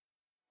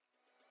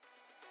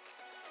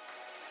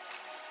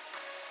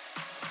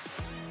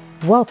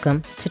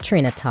Welcome to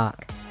Trina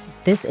Talk.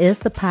 This is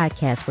the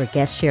podcast where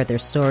guests share their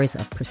stories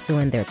of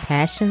pursuing their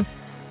passions,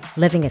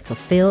 living a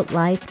fulfilled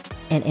life,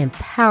 and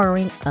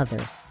empowering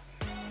others.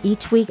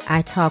 Each week,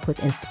 I talk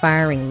with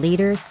inspiring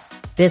leaders,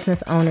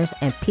 business owners,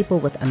 and people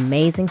with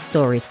amazing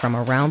stories from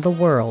around the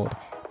world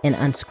in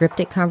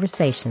unscripted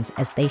conversations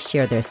as they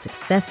share their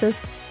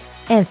successes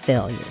and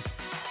failures.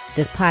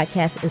 This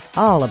podcast is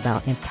all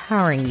about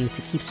empowering you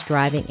to keep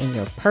striving in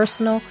your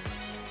personal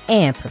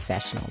and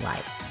professional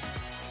life.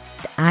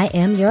 I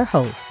am your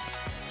host,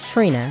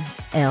 Trina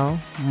L.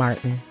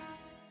 Martin.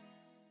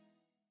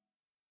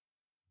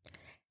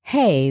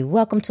 Hey,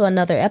 welcome to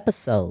another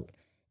episode.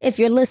 If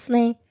you're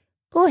listening,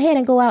 go ahead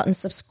and go out and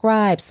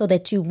subscribe so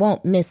that you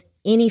won't miss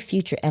any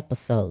future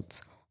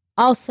episodes.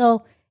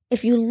 Also,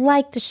 if you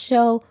like the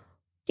show,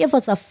 give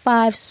us a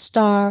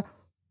 5-star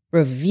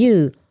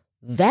review.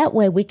 That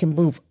way we can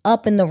move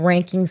up in the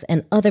rankings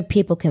and other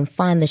people can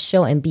find the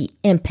show and be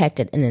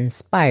impacted and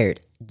inspired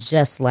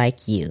just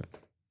like you.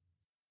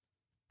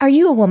 Are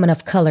you a woman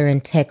of color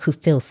in tech who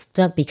feels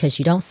stuck because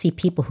you don't see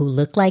people who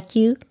look like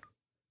you?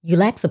 You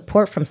lack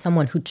support from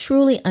someone who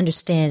truly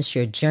understands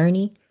your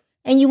journey,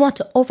 and you want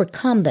to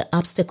overcome the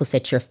obstacles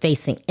that you're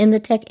facing in the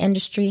tech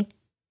industry?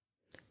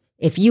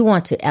 If you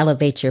want to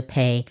elevate your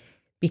pay,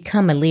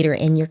 become a leader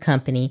in your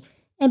company,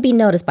 and be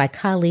noticed by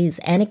colleagues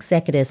and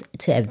executives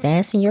to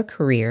advance in your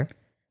career,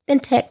 then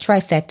Tech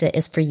Trifecta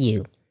is for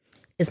you.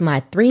 It's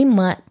my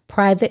 3-month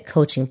private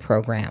coaching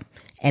program,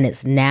 and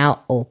it's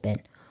now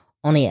open.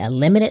 Only a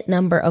limited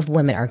number of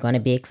women are going to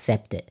be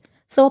accepted.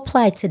 So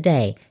apply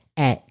today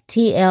at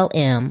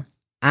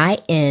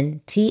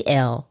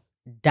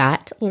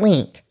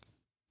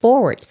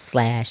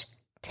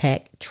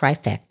tlmintl.link/Tech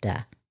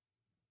Trifecta.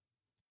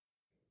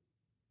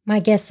 My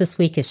guest this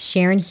week is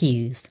Sharon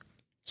Hughes.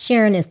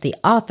 Sharon is the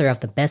author of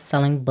the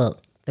best-selling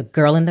book, The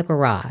Girl in the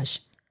Garage,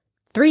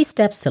 3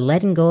 Steps to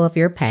Letting Go of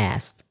Your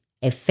Past,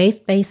 a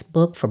faith-based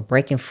book for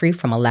breaking free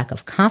from a lack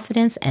of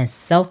confidence and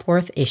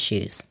self-worth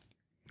issues.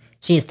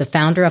 She is the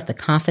founder of the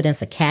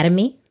Confidence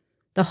Academy,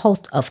 the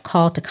host of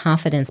Call to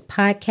Confidence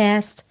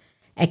podcast,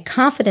 a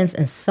confidence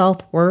and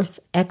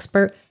self-worth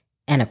expert,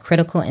 and a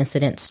critical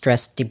incident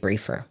stress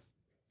debriefer.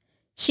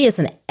 She is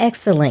an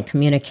excellent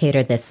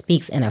communicator that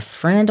speaks in a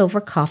friend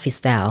over coffee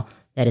style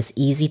that is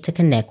easy to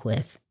connect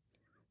with.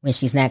 When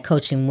she's not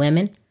coaching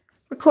women,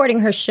 recording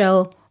her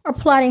show, or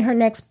plotting her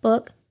next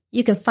book,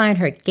 you can find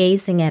her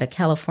gazing at a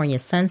California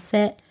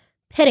sunset,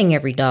 petting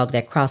every dog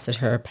that crosses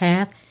her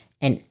path,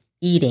 and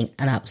eating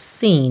an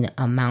obscene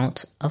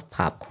amount of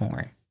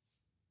popcorn.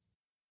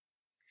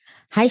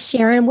 Hi,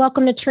 Sharon.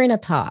 Welcome to Trina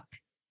Talk.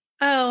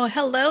 Oh,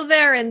 hello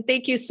there. And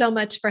thank you so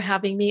much for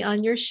having me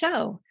on your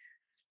show.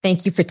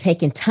 Thank you for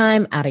taking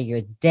time out of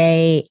your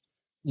day.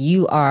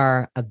 You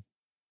are a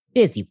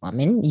busy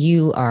woman.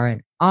 You are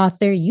an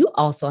author. You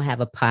also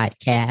have a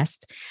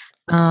podcast,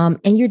 and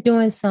you're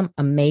doing some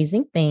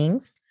amazing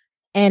things.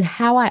 And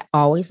how I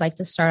always like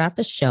to start out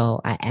the show,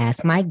 I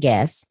ask my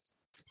guests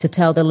to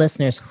tell the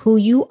listeners who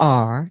you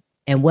are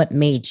and what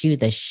made you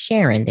the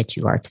Sharon that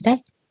you are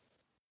today.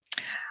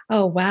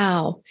 Oh,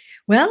 wow.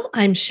 Well,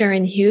 I'm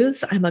Sharon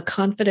Hughes. I'm a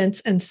confidence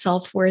and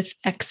self-worth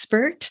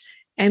expert.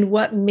 And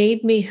what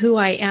made me who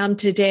I am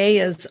today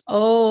is,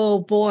 oh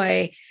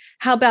boy,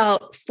 how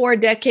about 4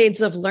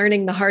 decades of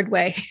learning the hard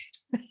way?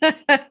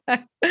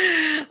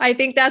 I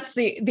think that's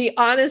the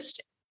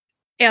honest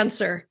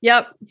answer.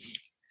 Yep.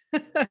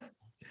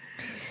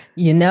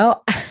 You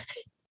know,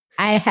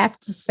 I have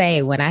to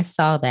say, when I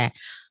saw that,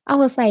 I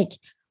was like,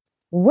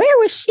 where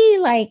was she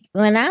like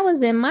when I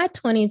was in my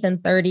 20s and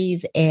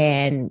 30s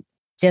and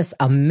just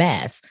a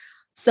mess?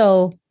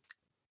 So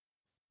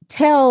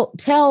tell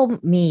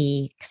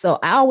me, so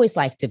I always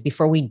like to,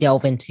 before we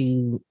delve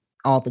into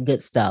all the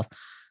good stuff,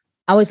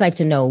 I always like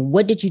to know,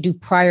 what did you do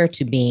prior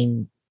to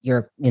being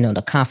your,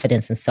 the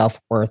confidence and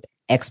self-worth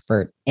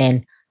expert?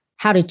 And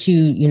how did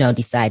you,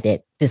 decide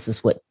that this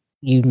is what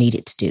you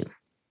needed to do?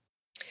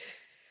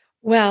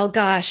 Well,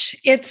 gosh,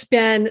 it's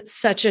been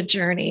such a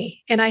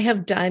journey. And I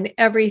have done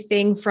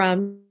everything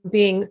from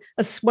being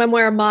a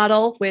swimwear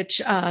model,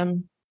 which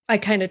I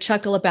kind of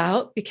chuckle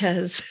about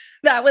because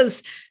that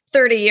was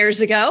 30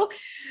 years ago.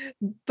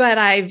 But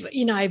I've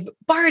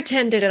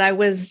bartended and I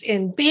was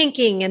in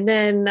banking, and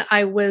then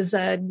I was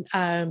a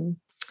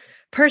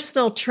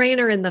personal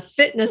trainer in the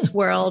fitness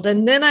world.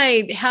 And then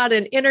I had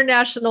an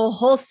international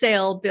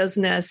wholesale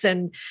business,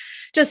 and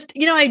just,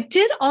 I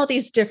did all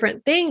these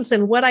different things.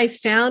 And what I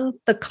found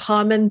the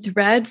common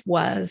thread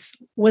was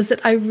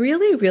that I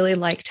really, really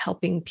liked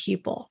helping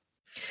people.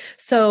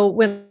 So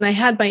when I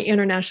had my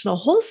international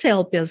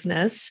wholesale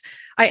business,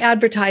 I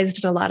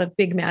advertised in a lot of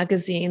big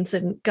magazines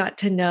and got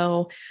to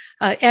know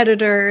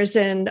editors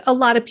and a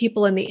lot of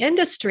people in the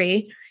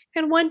industry.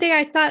 And one day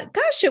I thought,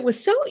 gosh, it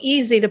was so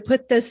easy to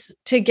put this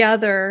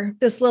together,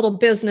 this little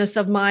business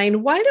of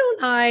mine. Why don't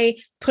I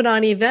put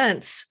on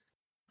events?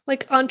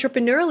 Like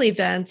entrepreneurial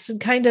events and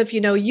kind of,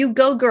 you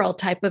go girl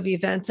type of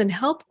events, and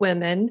help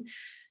women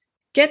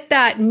get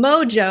that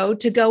mojo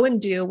to go and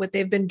do what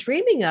they've been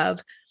dreaming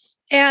of.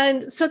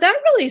 And so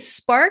that really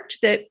sparked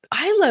that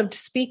I loved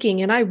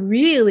speaking. And I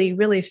really,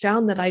 really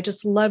found that I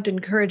just loved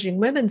encouraging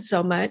women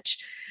so much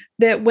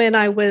that when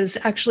I was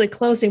actually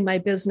closing my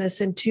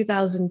business in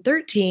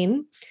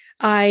 2013,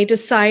 I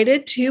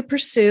decided to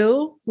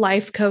pursue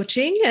life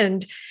coaching.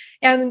 And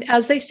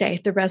as they say,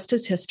 the rest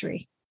is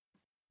history.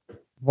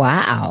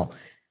 Wow.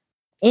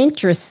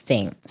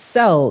 Interesting.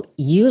 So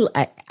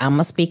I'm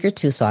a speaker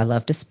too, so I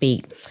love to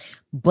speak,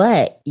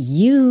 but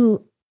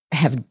you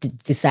have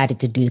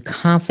decided to do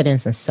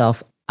confidence and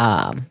self-worth.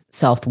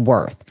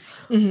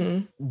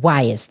 Mm-hmm.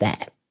 Why is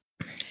that?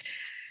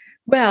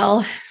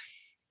 Well,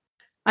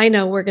 I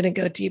know we're going to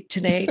go deep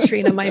today,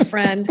 Trina, my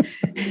friend.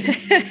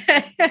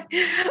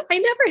 I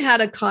never had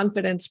a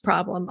confidence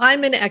problem.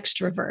 I'm an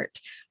extrovert.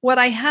 What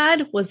I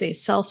had was a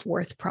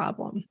self-worth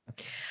problem.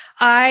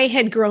 I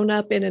had grown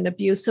up in an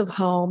abusive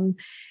home,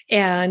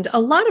 and a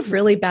lot of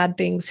really bad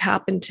things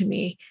happened to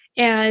me.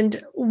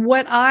 And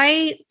what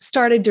I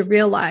started to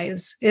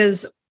realize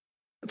is,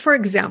 for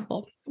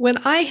example, when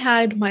I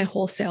had my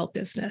wholesale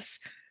business,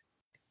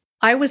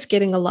 I was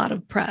getting a lot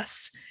of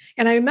press.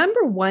 And I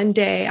remember one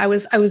day I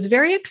was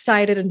very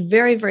excited and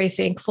very, very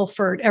thankful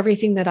for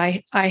everything that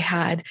I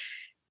had.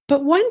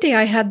 But one day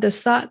I had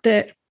this thought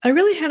that I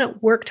really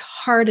hadn't worked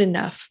hard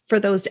enough for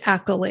those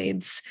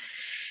accolades.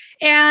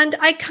 And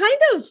I kind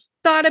of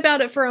thought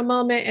about it for a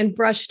moment and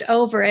brushed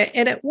over it.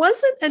 And it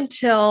wasn't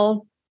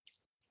until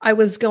I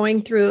was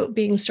going through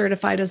being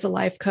certified as a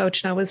life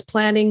coach and I was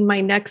planning my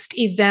next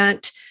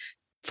event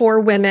for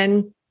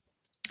women,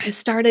 I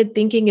started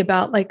thinking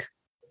about, like,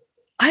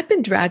 I've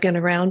been dragging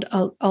around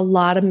a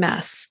lot of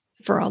mess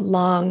for a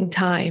long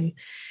time.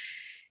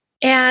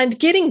 And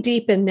getting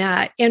deep in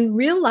that and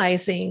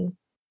realizing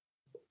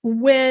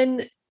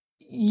when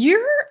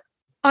you're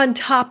on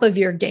top of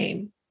your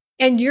game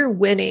and you're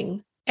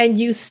winning and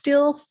you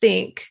still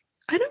think,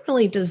 I don't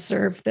really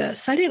deserve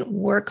this, I didn't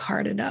work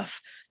hard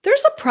enough,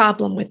 there's a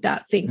problem with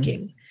that thinking.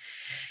 Mm-hmm.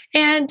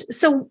 And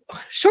so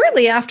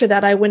shortly after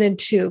that, I went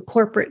into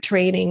corporate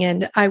training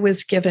and I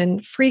was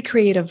given free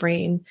creative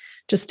reign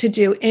just to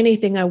do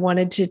anything I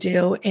wanted to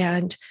do.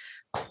 And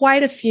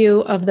quite a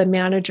few of the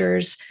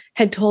managers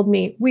had told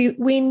me,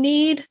 we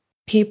need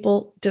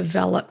people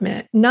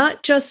development,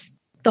 not just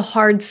the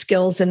hard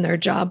skills in their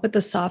job, but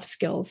the soft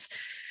skills.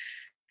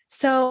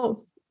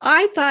 So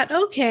I thought,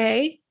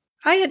 okay,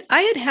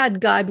 I had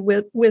God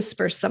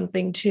whisper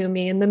something to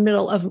me in the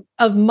middle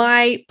of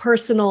my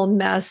personal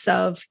mess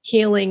of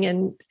healing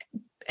and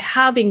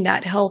having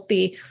that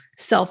healthy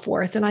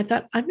self-worth. And I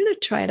thought, I'm going to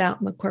try it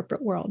out in the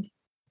corporate world.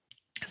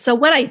 So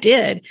what I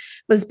did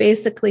was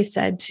basically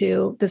said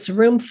to this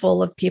room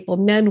full of people,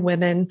 men,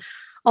 women,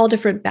 all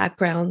different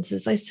backgrounds,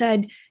 is I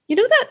said, you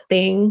know that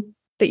thing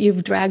that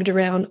you've dragged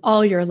around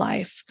all your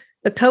life,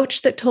 the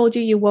coach that told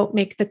you won't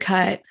make the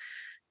cut,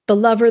 the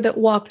lover that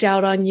walked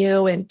out on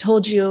you and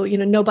told you,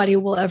 nobody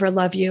will ever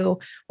love you.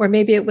 Or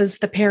maybe it was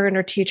the parent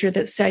or teacher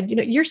that said,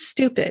 you're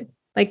stupid.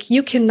 Like,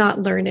 you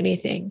cannot learn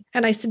anything.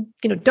 And I said,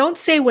 don't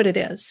say what it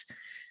is,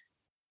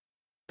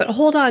 but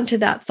hold on to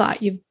that thought,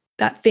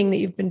 that thing that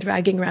you've been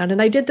dragging around.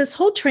 And I did this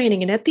whole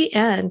training. And at the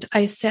end,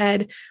 I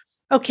said,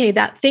 okay,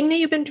 that thing that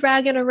you've been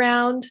dragging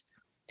around,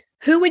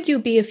 who would you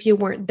be if you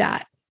weren't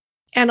that?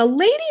 And a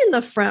lady in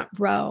the front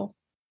row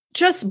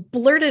just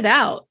blurted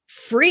out,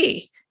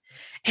 free.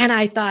 And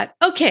I thought,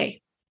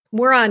 okay,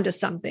 we're on to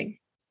something.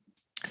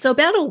 So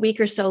about a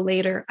week or so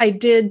later, I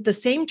did the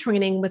same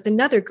training with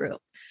another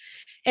group.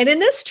 And in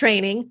this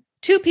training,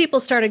 2 people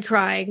started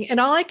crying. And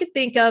all I could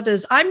think of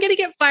is, I'm going to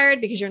get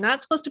fired because you're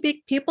not supposed to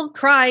be people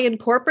cry in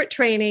corporate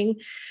training.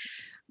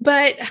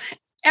 But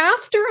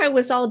after I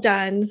was all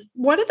done,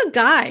 one of the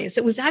guys,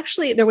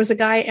 there was a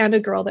guy and a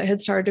girl that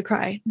had started to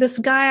cry. This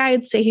guy,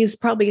 I'd say he's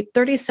probably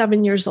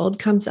 37 years old,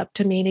 comes up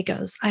to me and he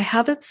goes, I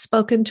haven't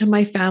spoken to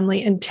my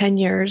family in 10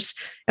 years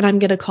and I'm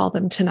going to call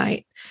them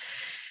tonight.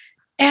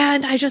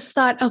 And I just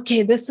thought,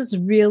 okay, this is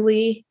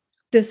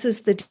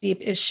the deep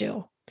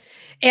issue.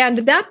 And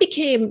that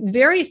became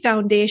very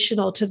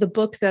foundational to the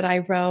book that I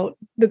wrote,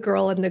 The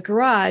Girl in the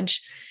Garage,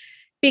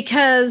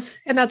 because,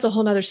 and that's a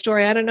whole nother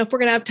story. I don't know if we're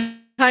going to have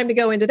time to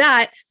go into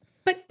that,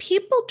 but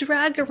people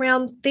drag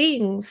around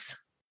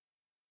things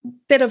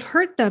that have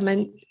hurt them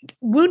and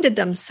wounded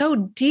them so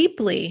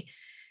deeply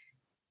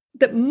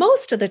that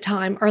most of the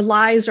time are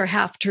lies or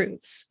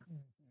half-truths.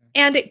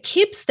 And it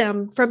keeps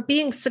them from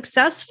being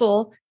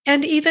successful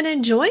and even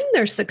enjoying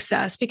their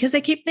success because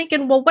they keep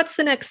thinking, well, what's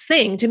the next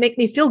thing to make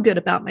me feel good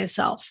about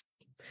myself?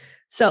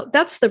 So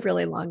that's the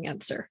really long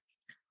answer.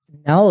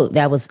 No,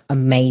 that was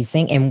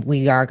amazing. And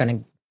we are going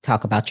to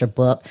talk about your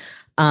book.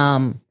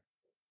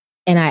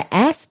 And I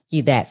asked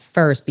you that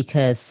first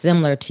because,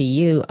 similar to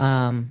you,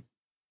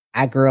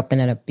 I grew up in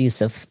an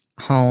abusive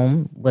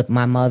home with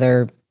my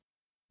mother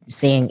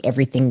saying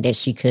everything that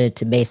she could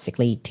to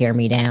basically tear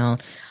me down.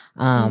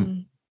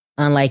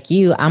 Unlike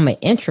you, I'm an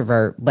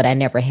introvert, but I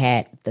never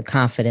had the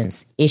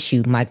confidence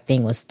issue. My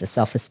thing was the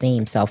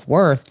self-esteem,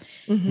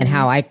 self-worth. Mm-hmm. And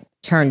how I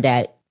turned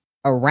that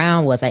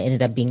around was I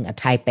ended up being a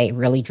type A,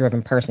 really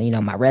driven person.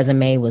 My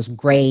resume was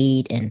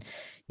great and,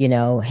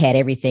 had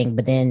everything.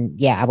 But then,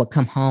 I would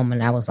come home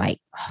and I was like,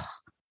 oh,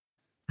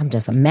 I'm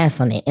just a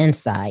mess on the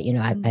inside.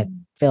 I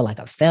feel like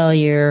a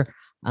failure.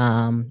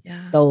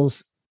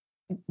 Those,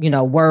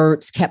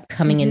 words kept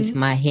coming into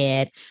my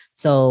head.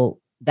 So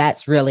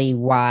that's really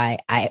why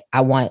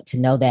I wanted to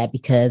know that,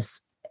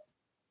 because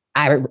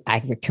I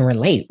can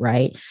relate.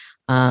 Right.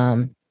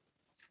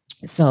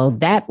 So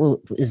that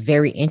is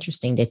very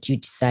interesting that you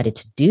decided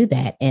to do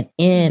that. And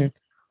in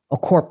a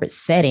corporate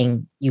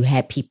setting, you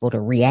had people to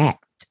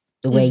react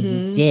the way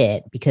you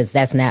did, because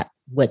that's not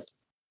what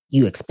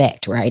you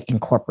expect, right? In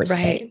corporate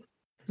setting.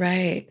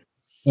 Right.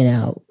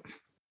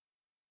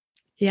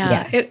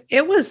 Yeah.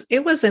 It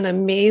was an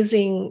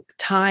amazing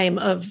time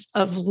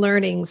of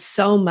learning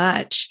so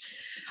much.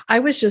 I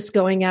was just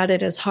going at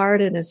it as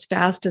hard and as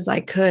fast as I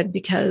could,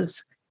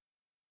 because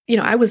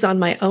I was on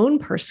my own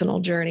personal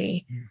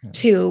journey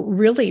to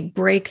really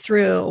break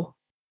through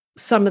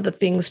some of the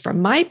things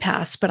from my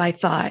past. But I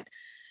thought,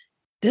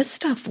 this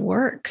stuff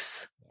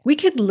works. We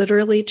could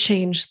literally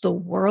change the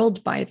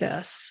world by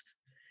this.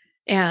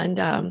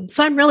 And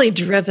so I'm really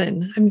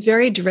driven. I'm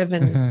very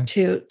driven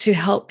to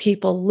help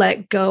people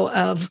let go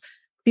of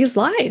these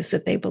lies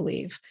that they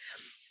believe.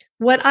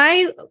 What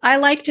I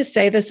like to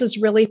say, this is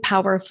really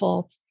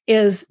powerful,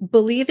 is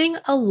believing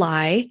a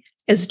lie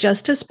is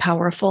just as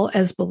powerful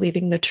as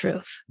believing the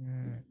truth.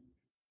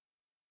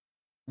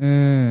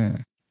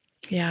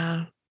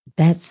 Yeah.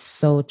 That's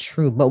so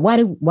true. But why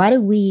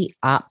do we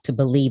opt to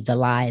believe the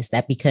lie? Is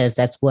that because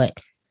that's what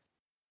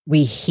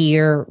we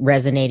hear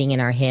resonating in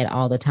our head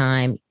all the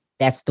time?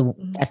 That's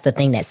the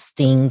thing that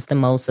stings the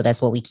most. So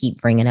that's what we keep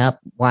bringing up.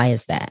 Why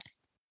is that?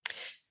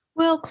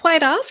 Well,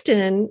 quite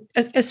often,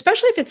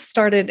 especially if it's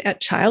started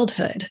at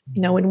childhood,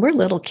 when we're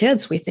little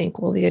kids, we think,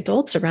 well, the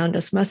adults around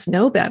us must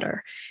know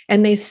better.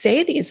 And they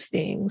say these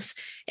things.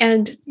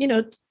 And,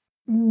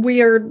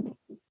 we're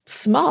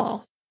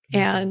small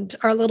and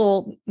our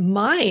little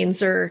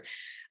minds are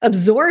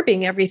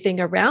absorbing everything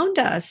around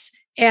us.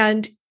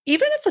 And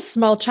even if a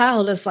small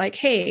child is like,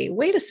 hey,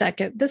 wait a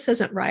second, this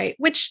isn't right,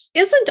 which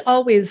isn't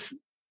always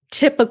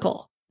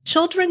typical.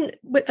 Children,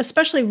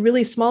 especially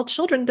really small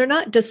children, they're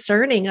not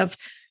discerning of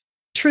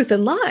truth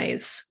and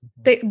lies.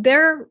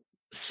 They're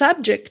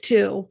subject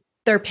to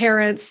their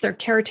parents, their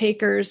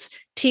caretakers,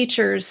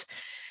 teachers,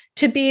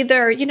 to be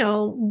their,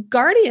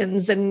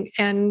 guardians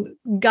and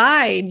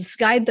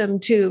guide them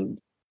to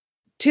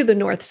the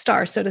North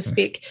Star, so to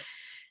speak.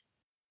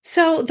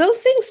 So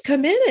those things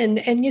come in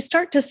and you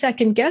start to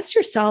second guess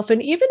yourself.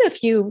 And even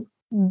if you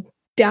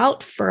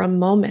doubt for a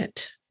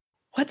moment,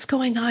 what's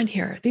going on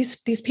here? These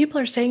people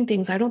are saying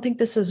things. I don't think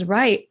this is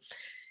right.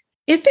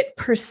 If it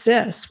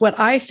persists, what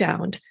I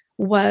found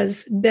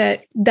was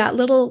that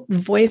little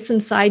voice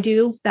inside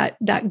you, that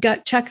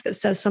gut check that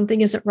says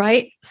something isn't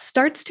right,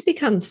 starts to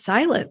become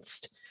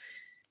silenced.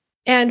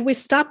 And we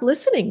stop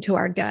listening to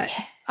our gut.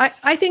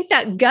 I think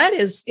that gut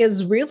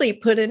is really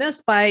put in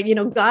us by,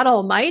 God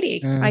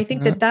Almighty. I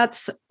think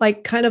that's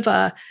like kind of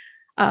a,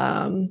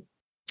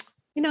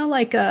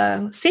 like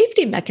a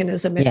safety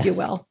mechanism, if you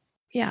will.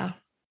 Yeah.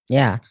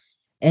 Yeah.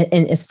 And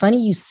it's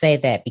funny you say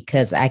that,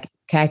 because I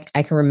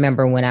can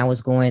remember when I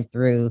was going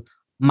through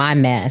my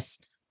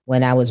mess,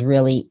 when I was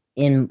really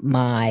in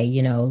my,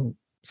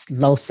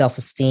 low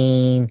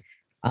self-esteem,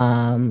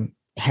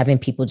 having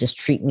people just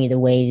treat me the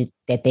way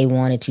that they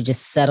wanted to,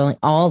 just settling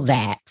all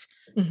that.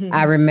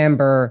 I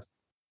remember,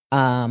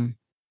 not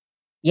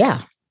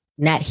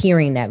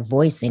hearing that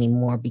voice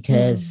anymore,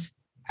 because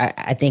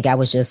I think I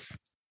was just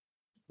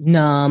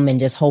numb and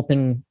just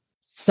hoping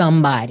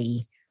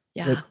somebody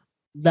would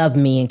love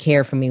me and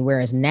care for me.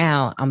 Whereas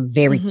now I'm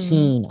very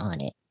keen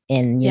on it.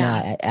 And,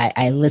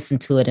 I listen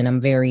to it and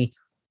I'm very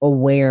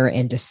aware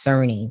and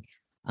discerning.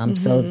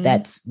 So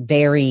that's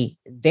very,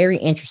 very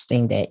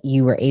interesting that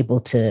you were able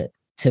to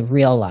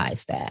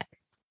realize that.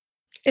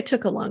 It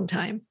took a long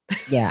time.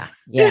 Yeah.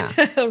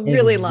 A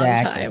really long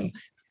time.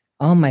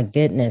 Oh my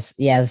goodness.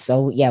 Yeah.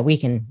 So we're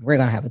going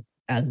to have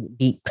a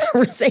deep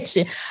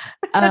conversation.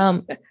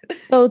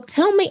 So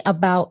tell me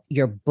about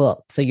your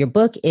book. So your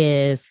book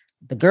is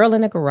The Girl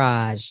in the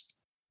Garage,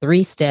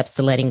 3 Steps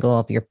to Letting Go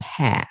of Your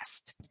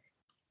Past.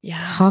 Yeah.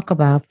 Talk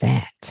about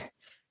that.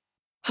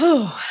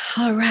 Oh,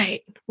 all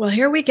right. Well,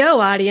 here we go,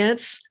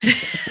 audience.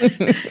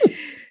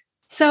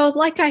 So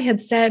like I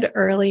had said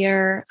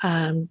earlier,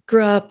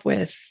 grew up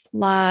with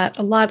a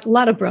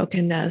lot of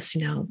brokenness,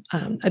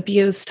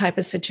 abuse type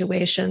of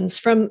situations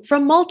from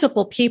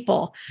multiple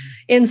people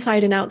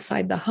inside and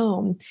outside the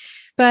home.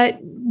 But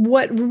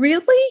what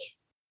really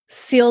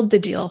sealed the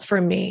deal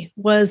for me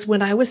was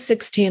when I was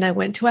 16, I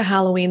went to a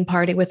Halloween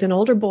party with an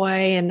older boy.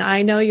 And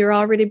I know you're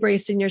already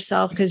bracing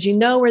yourself because you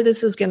know where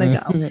this is going to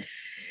go.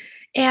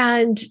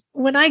 And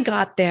when I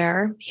got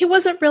there, he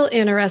wasn't real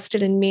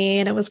interested in me.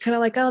 And it was kind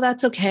of like, oh,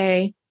 that's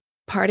okay.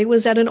 Party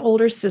was at an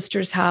older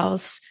sister's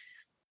house.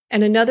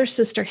 And another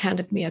sister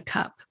handed me a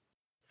cup.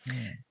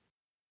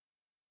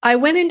 I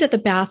went into the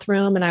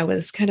bathroom and I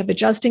was kind of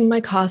adjusting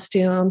my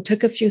costume,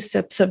 took a few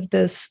sips of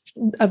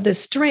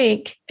this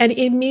drink, and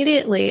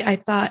immediately I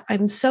thought,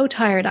 I'm so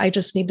tired, I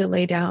just need to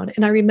lay down.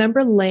 And I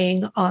remember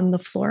laying on the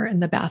floor in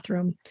the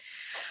bathroom.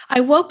 I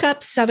woke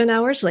up 7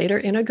 hours later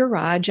in a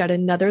garage at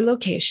another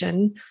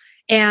location,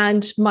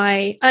 and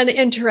my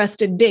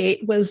uninterested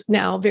date was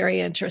now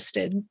very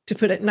interested, to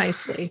put it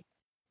nicely.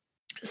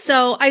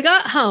 So I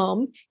got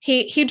home.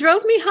 He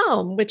drove me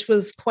home, which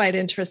was quite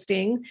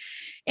interesting.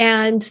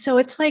 And so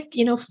it's like,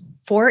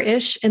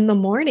 4-ish in the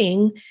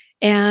morning,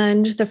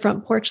 and the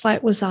front porch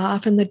light was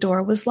off and the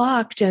door was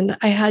locked. And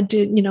I had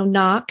to,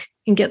 knock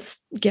and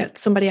get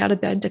somebody out of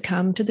bed to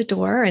come to the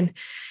door. And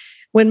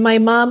when my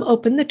mom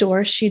opened the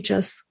door, she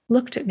just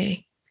looked at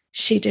me.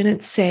 She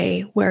didn't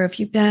say, where have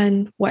you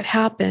been? What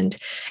happened?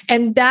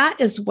 And that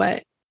is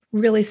what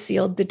really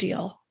sealed the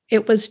deal.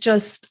 It was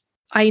just,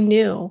 I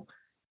knew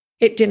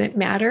it didn't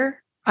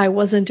matter. I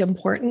wasn't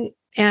important,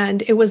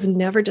 and it was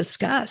never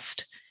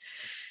discussed.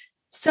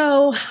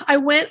 So I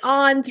went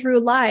on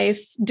through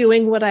life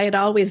doing what I had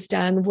always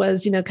done,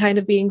 was, kind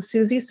of being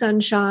Susie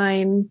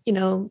Sunshine,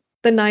 the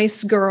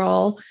nice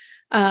girl,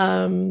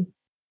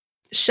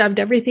 shoved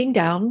everything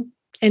down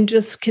and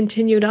just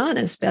continued on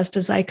as best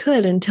as I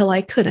could until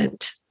I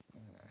couldn't.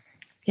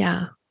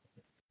 Yeah.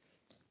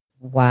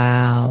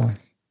 Wow.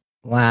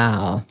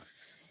 Whew.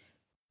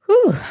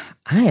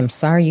 I am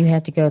sorry you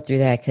had to go through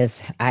that,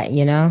 because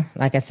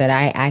like I said,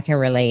 I can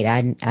relate.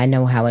 I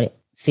know how it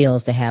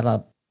feels to have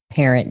a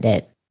parent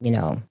that,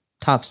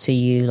 talks to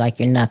you like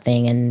you're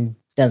nothing and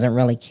doesn't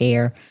really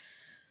care.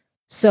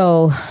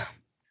 So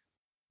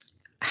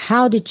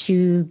how did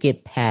you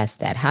get past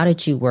that? How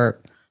did you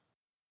work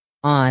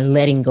on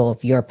letting go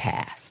of your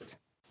past?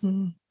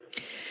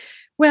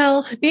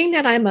 Well, being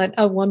that I'm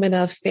a woman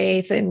of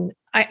faith, and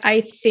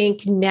I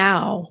think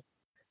now,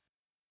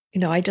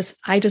 I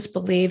just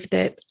believe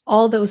that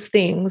all those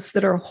things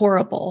that are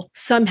horrible,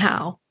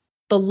 somehow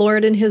the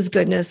Lord in his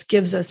goodness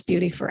gives us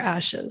beauty for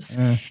ashes.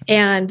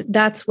 And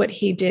that's what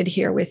he did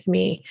here with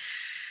me.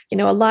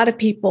 A lot of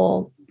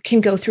people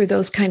can go through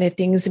those kind of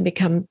things and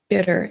become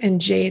bitter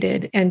and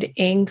jaded and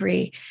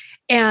angry.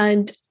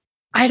 And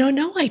I don't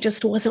know, I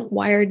just wasn't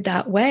wired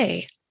that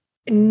way.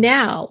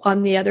 Now,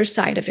 on the other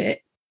side of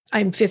it,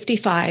 I'm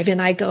 55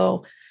 and I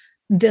go,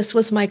 this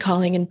was my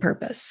calling and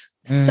purpose.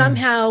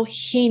 Somehow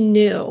he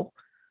knew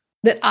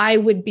that I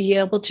would be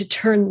able to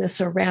turn this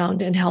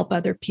around and help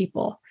other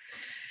people.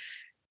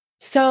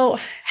 So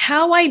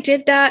how I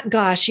did that,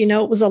 gosh,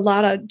 it was a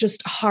lot of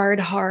just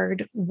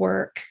hard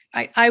work.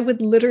 I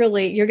would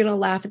literally, you're going to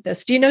laugh at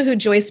this. Do you know who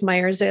Joyce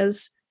Myers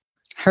is?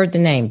 Heard the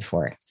name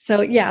before.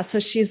 So yeah, so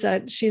she's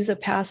a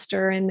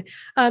pastor, and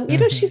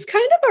she's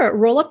kind of a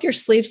roll up your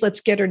sleeves,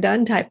 let's get her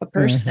done type of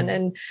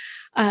person.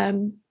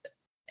 And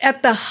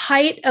at the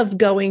height of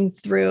going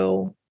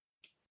through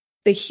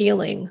the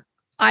healing,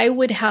 I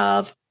would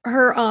have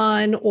her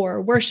on,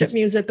 or worship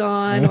music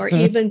on, or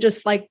even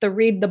just like the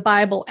Read the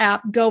Bible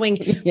app going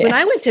when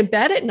I went to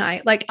bed at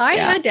night. Like I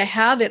had to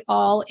have it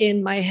all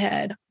in my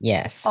head.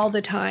 Yes. All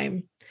the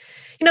time.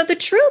 The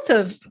truth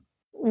of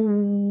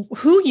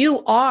who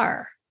you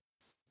are,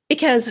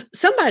 because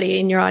somebody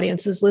in your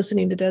audience is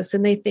listening to this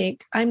and they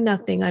think, I'm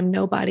nothing, I'm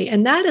nobody.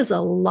 And that is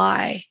a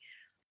lie.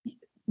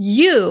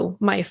 You,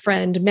 my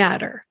friend,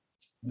 matter.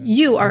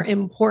 You are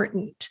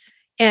important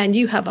and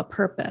you have a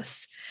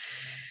purpose.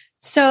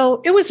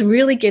 So it was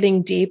really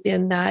getting deep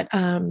in that,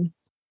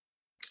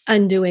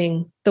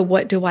 undoing the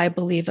what do I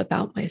believe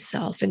about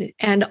myself,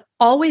 and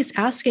always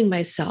asking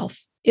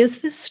myself,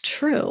 is this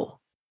true?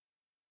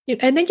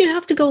 And then you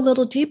have to go a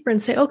little deeper and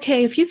say,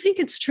 okay, if you think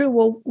it's true,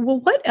 well,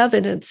 what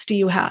evidence do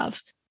you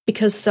have?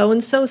 Because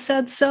so-and-so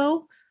said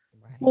so.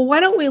 Right. Well,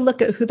 why don't we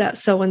look at who that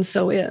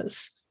so-and-so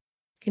is?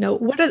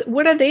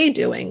 What are they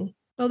doing?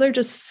 Well, they're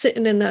just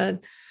sitting in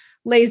the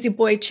lazy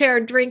boy chair,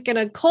 drinking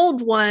a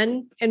cold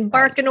one and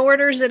barking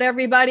orders at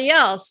everybody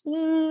else. I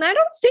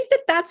don't think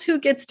that that's who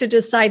gets to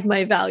decide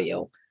my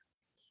value.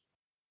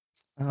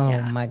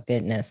 Oh my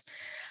goodness.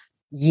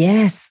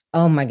 Yes.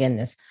 Oh my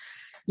goodness.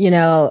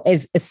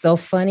 It's so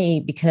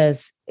funny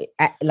because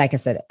like I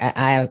said,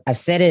 I've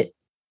said it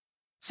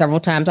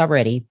several times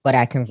already, but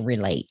I can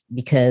relate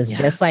because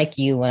just like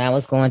you, when I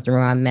was going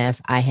through my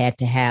mess, I had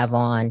to have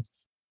on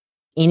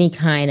any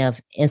kind of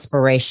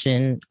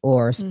inspiration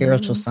or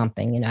spiritual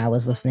something. I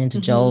was listening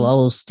to Joel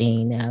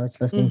Osteen. I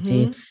was listening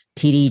to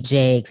T.D.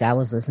 Jakes. I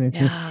was listening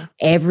to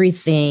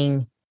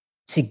everything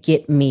to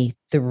get me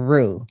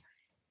through.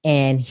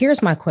 And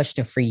here's my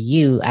question for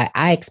you.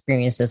 I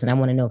experienced this, and I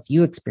want to know if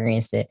you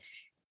experienced it.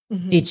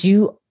 Did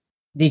you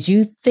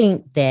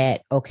think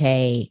that,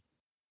 okay,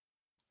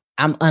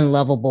 I'm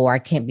unlovable, or I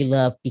can't be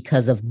loved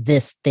because of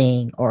this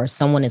thing, or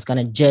someone is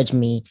going to judge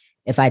me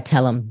if I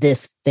tell them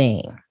this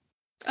thing?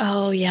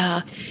 Oh,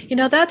 yeah.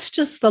 That's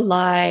just the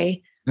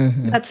lie.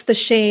 That's the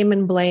shame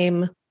and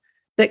blame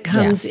that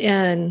comes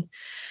in.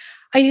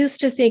 I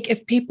used to think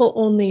if people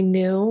only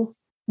knew,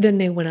 then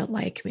they wouldn't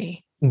like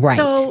me. Right.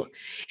 So,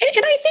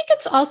 and I think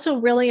it's also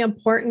really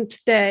important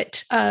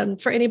that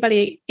for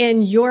anybody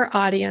in your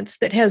audience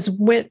that has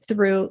went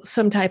through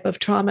some type of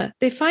trauma,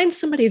 they find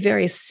somebody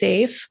very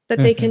safe that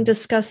they can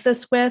discuss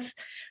this with.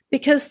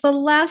 Because the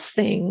last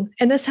thing,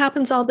 and this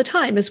happens all the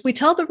time, is we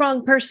tell the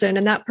wrong person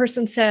and that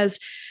person says,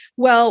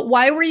 well,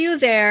 why were you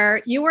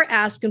there? You were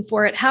asking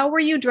for it. How were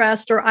you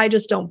dressed? Or I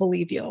just don't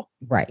believe you.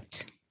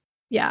 Right.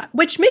 Yeah.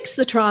 Which makes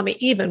the trauma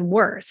even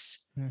worse.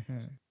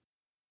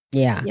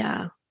 Yeah.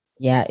 Yeah.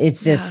 Yeah.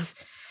 It's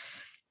just,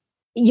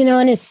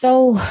 and it's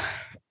so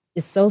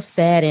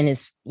sad. And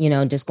it's,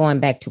 just going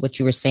back to what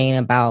you were saying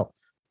about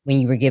when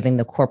you were giving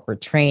the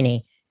corporate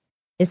training,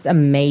 it's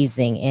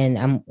amazing.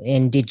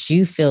 And did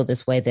you feel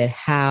this way, that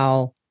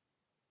how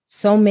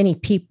so many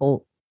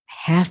people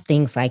have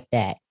things like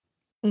that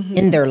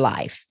in their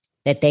life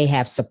that they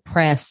have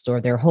suppressed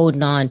or they're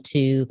holding on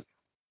to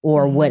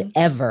or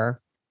whatever.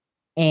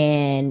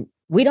 And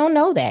we don't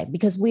know that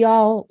because we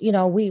all,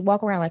 we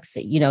walk around like,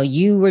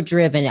 you were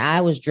driven,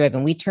 I was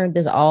driven. We turned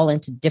this all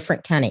into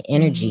different kind of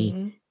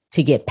energy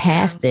to get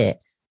past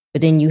it.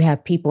 But then you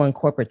have people in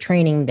corporate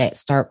training that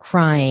start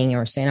crying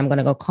or saying, I'm going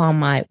to go call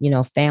my,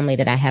 family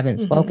that I haven't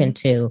spoken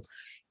to.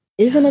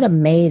 Isn't it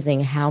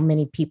amazing how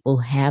many people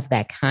have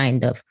that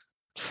kind of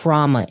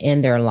trauma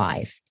in their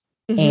life?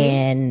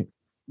 And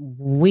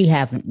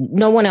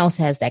no one else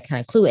has that kind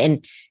of clue.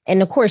 And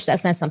of course,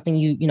 that's not something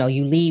you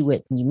lead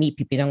with when you meet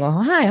people. You don't go,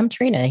 hi, I'm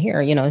Trina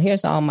here.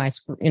 Here's all my,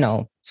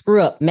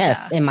 screw up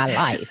mess in my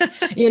life.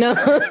 You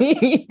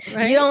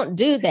don't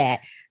do that.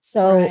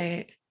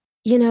 So,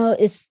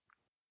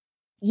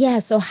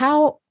 so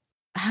how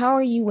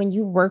are you, when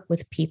you work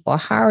with people,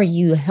 how are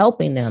you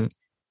helping them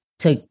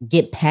to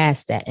get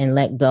past that and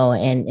let go?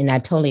 And I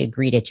totally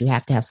agree that you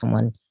have to have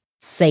someone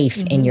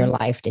safe in your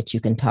life that you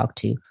can talk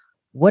to.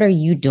 What are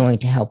you doing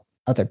to help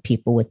other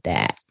people with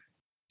that?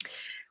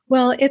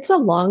 Well, it's a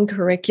long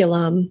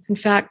curriculum. In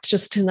fact,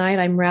 just tonight,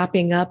 I'm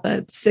wrapping up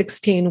a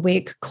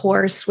 16-week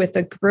course with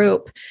a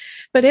group,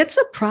 but it's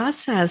a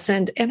process.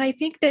 And I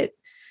think that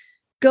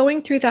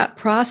going through that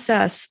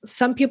process,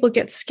 some people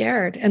get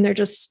scared and they're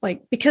just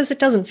like, because it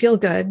doesn't feel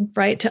good,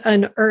 right? To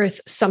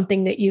unearth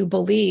something that you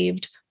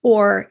believed,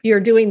 or you're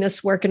doing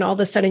this work and all of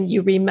a sudden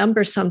you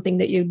remember something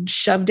that you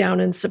shoved down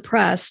and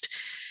suppressed.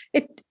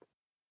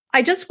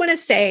 I just want to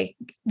say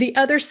the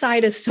other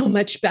side is so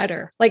much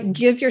better. Like,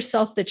 give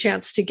yourself the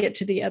chance to get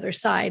to the other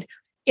side.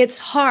 It's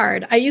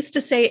hard. I used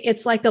to say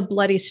it's like a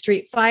bloody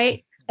street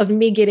fight of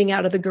me getting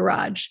out of the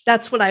garage.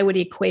 That's what I would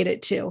equate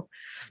it to.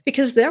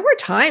 Because there were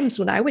times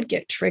when I would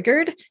get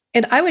triggered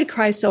and I would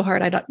cry so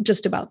hard I'd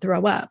just about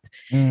throw up.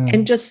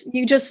 And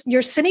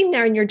you're sitting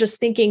there and you're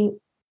just thinking,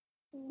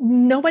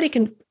 nobody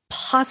can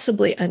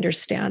possibly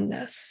understand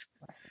this.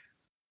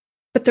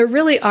 But there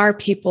really are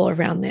people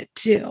around that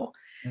do.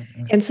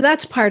 And so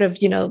that's part of,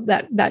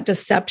 that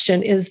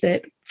deception, is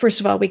that, first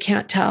of all, we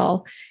can't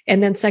tell.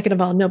 And then second of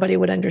all, nobody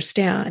would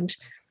understand.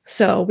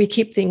 So we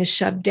keep things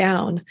shoved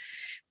down.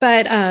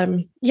 But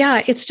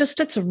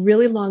it's a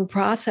really long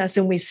process.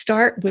 And we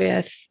start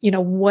with,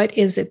 what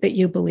is it that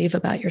you believe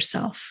about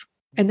yourself?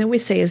 And then we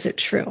say, is it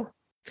true?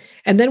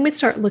 And then we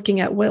start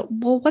looking at, well,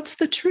 what's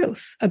the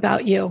truth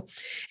about you?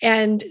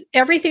 And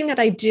everything that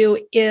I do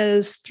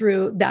is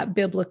through that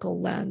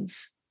biblical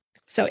lens.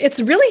 So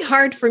it's really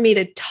hard for me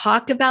to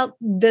talk about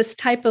this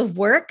type of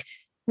work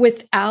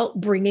without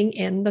bringing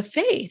in the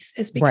faith,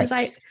 is because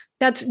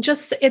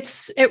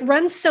it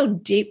runs so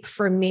deep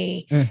for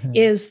me,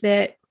 is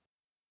that,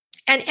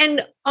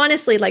 and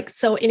honestly, like,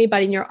 so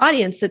anybody in your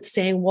audience that's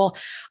saying, well,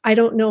 I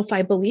don't know if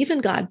I believe in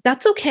God,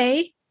 that's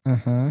okay.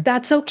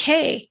 That's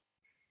okay.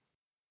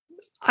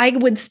 I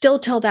would still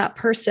tell that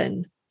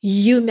person,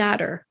 you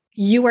matter.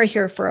 You are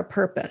here for a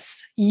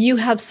purpose. You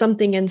have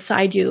something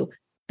inside you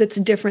that's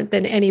different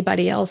than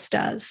anybody else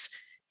does.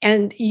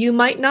 And you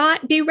might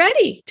not be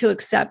ready to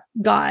accept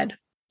God.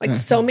 Like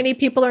so many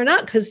people are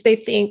not, because they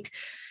think,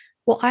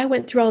 well, I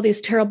went through all these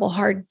terrible,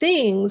 hard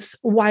things.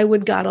 Why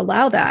would God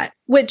allow that?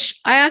 Which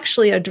I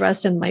actually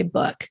address in my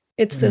book.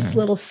 It's this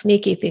little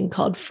sneaky thing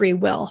called free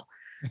will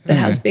that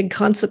has big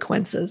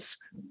consequences.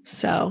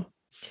 So,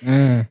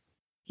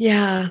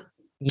 yeah.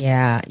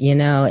 Yeah.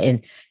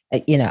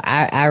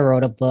 I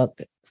wrote a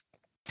book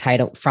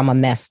titled From a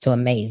Mess to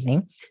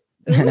Amazing.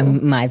 Kind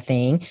of my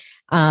thing.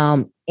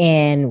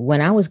 And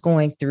when I was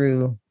going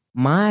through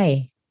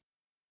my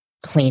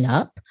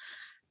cleanup,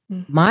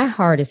 my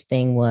hardest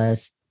thing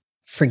was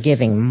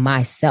forgiving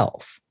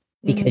myself,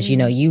 because,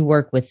 you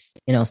work with,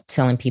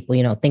 telling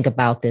people, think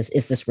about this.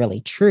 Is this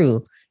really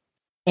true?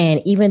 And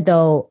even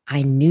though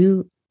I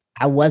knew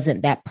I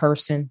wasn't that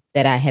person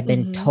that I had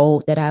been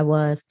told that I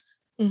was,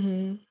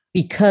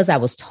 because I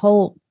was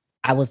told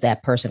I was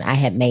that person, I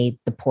had made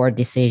the poor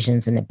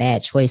decisions and the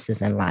bad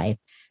choices in life.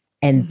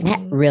 And that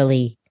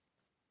really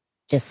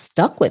just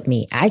stuck with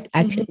me. I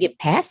couldn't get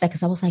past that,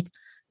 because I was like,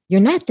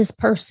 you're not this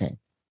person.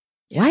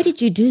 Yeah. Why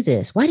did you do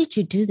this? Why did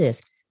you do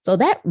this? So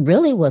that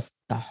really was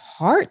the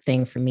hard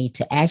thing for me,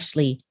 to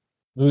actually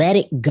let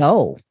it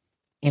go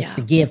and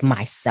forgive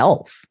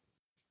myself.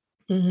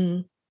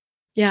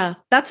 Yeah,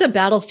 that's a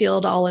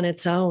battlefield all in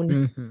its own.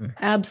 Mm-hmm.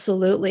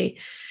 Absolutely.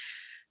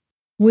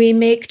 We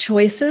make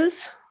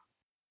choices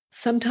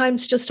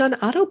sometimes just on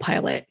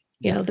autopilot.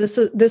 This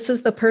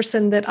is the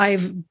person that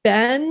I've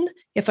been.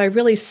 If I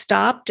really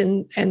stopped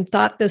and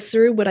thought this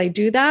through, would I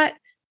do that?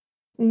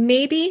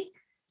 Maybe,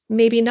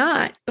 maybe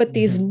not. But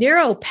these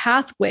neural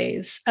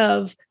pathways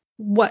of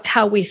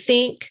how we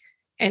think,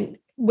 and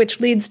which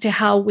leads to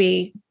how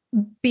we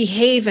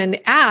behave and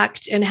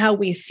act and how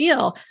we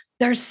feel,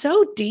 they're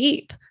so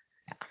deep.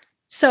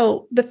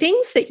 So the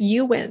things that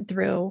you went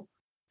through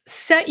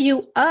set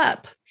you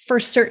up for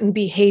certain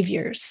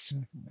behaviors,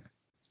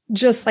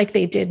 just like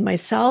they did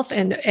myself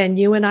and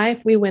you and I.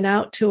 If we went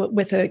out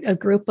with a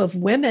group of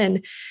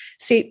women,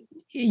 see,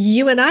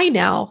 you and I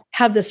now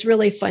have this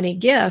really funny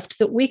gift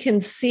that we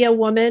can see a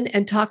woman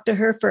and talk to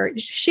her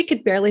she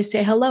could barely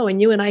say hello,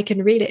 and you and I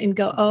can read it and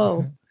go,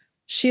 oh,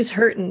 she's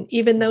hurting,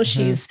 even though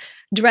she's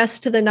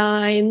dressed to the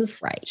nines.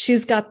 Right.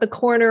 She's got the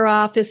corner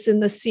office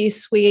in the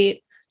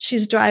C-suite.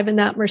 She's driving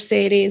that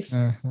Mercedes.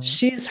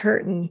 She's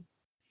hurting.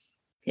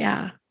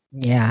 Yeah.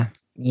 Yeah.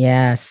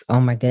 Yes. Oh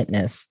my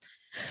goodness.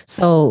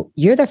 So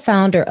you're the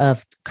founder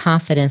of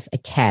Confidence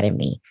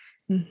Academy.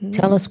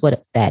 Tell us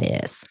what that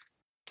is.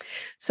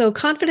 So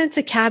Confidence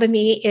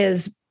Academy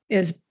is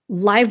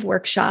live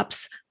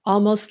workshops,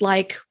 almost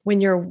like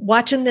when you're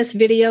watching this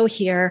video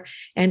here,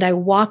 and I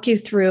walk you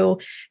through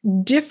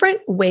different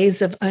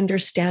ways of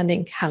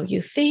understanding how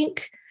you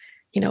think,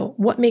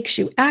 what makes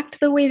you act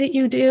the way that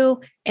you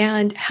do,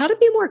 and how to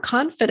be more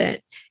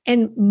confident.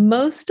 And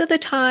most of the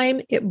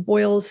time it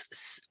boils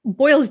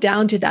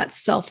down to that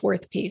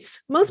self-worth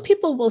piece. Most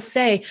people will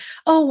say,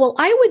 oh, well,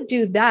 I would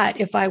do that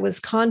if I was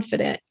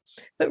confident.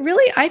 But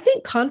really, I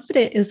think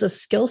confident is a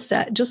skill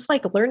set, just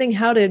like learning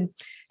how to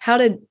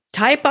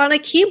type on a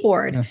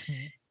keyboard.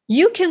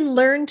 You can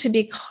learn to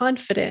be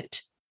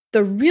confident.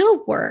 The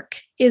real work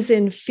is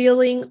in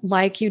feeling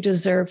like you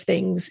deserve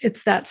things.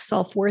 It's that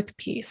self-worth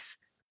piece.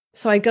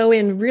 So I go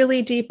in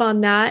really deep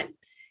on that.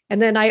 And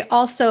then I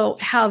also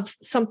have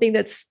something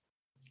that's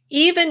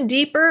even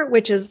deeper,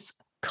 which is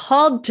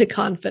called to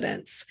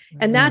confidence.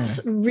 And that's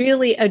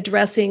really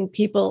addressing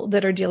people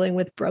that are dealing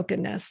with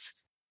brokenness.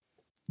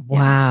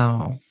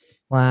 Wow.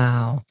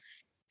 Wow.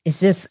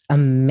 It's just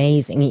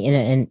amazing.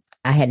 And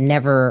I had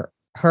never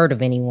heard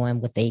of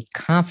anyone with a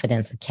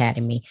Confidence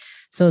Academy.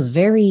 So it's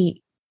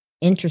very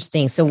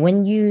interesting. So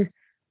when you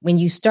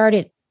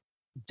started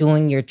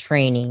doing your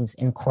trainings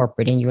in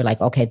corporate and you were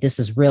like, okay, this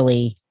is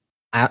really,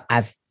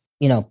 I've,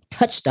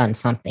 touched on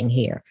something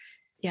here.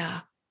 Yeah.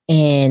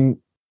 And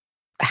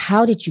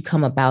how did you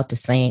come about to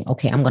saying,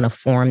 okay, I'm going to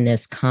form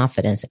this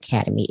Confidence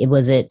Academy?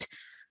 Was it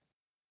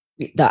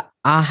the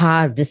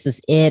this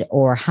is it?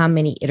 Or how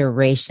many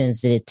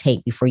iterations did it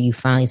take before you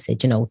finally said,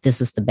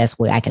 this is the best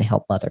way I can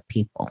help other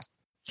people?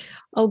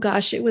 Oh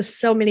gosh, it was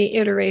so many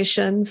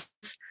iterations.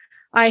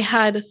 I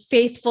had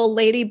Faithful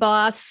Lady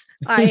Boss.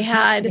 I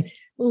had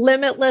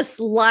Limitless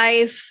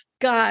Life.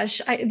 Gosh,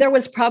 there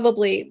was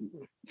probably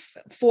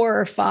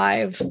 4 or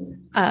 5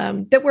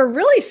 that were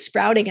really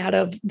sprouting out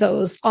of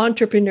those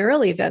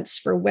entrepreneurial events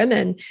for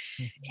women.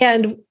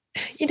 And,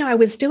 I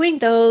was doing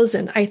those,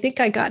 and I think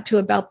I got to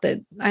about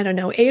the,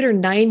 8 or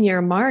 9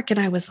 year mark. And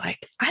I was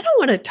like, I don't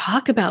want to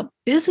talk about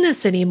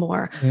business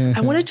anymore.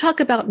 I want to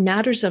talk about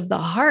matters of the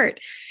heart.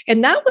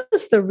 And that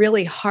was the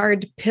really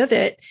hard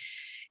pivot.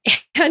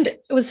 And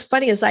it was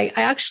funny, as I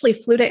actually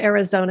flew to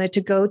Arizona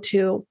to go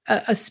to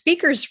a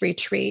speaker's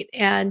retreat,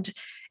 and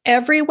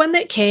everyone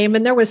that came,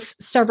 and there was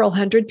several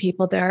hundred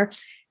people there,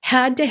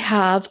 had to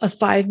have a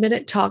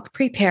 5-minute talk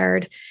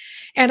prepared.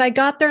 And I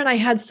got there and I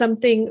had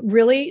something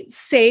really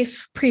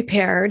safe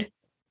prepared.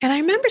 And I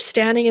remember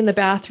standing in the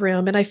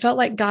bathroom and I felt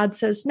like God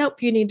says,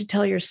 nope, you need to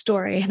tell your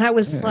story. And I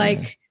was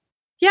like,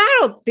 yeah, I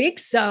don't think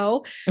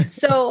so.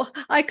 So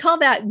I call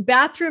that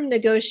bathroom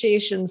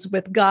negotiations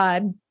with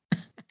God.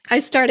 I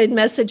started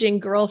messaging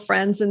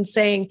girlfriends and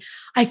saying,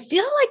 I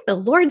feel like the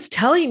Lord's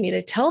telling me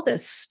to tell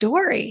this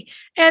story.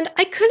 And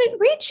I couldn't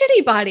reach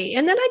anybody.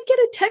 And then I'd get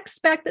a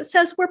text back that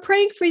says, we're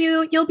praying for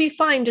you. You'll be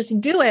fine.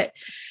 Just do it.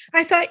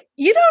 I thought,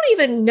 you don't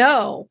even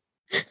know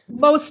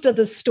most of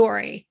the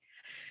story.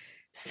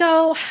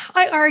 So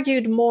I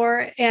argued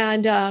more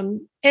and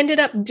ended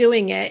up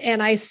doing it.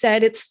 And I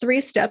said, it's 3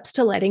 steps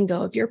to letting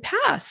go of your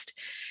past.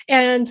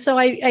 And so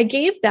I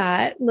gave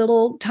that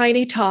little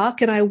tiny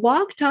talk and I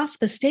walked off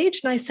the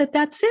stage and I said,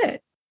 that's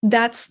it.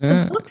 That's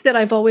the book that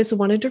I've always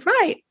wanted to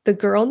write. The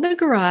Girl in the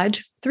Garage,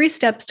 3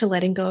 steps to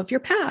letting go of your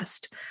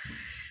past.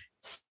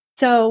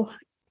 So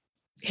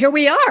here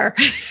we are.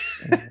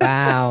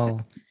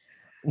 Wow.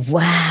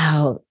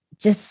 Wow.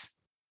 Just,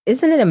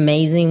 isn't it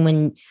amazing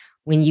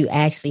when you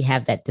actually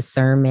have that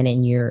discernment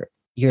and you're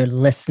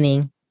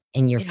listening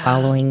and you're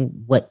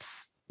following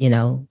what's,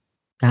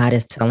 God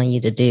is telling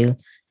you to do.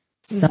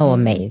 So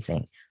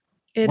amazing.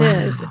 It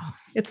is.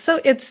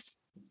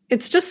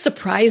 It's just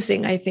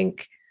surprising. I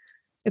think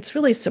it's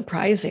really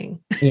surprising.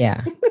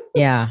 Yeah.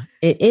 Yeah.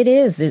 It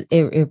is.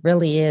 It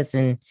really is.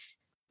 And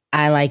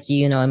I like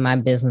you know, in my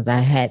business, I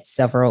had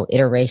several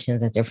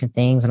iterations of different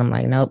things, and I'm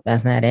like, nope,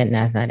 that's not it, and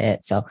that's not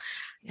it. So,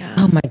 Yeah.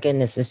 oh my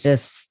goodness, it's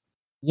just,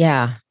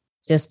 yeah,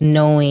 just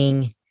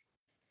knowing,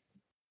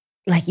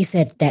 like you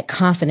said, that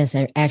confidence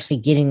and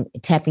actually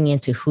tapping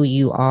into who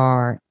you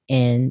are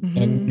and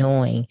Mhm.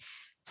 knowing.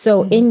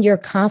 So, Mhm. in your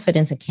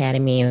Confidence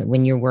Academy,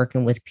 when you're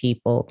working with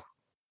people,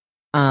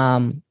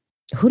 um,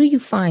 who do you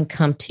find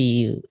come to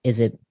you? Is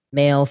it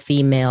male,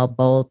 female,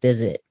 both?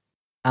 Is it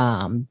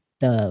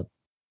the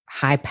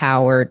high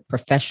powered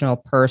professional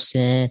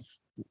person?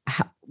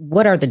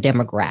 What are the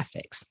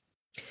demographics?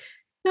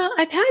 No,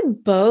 I've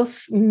had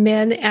both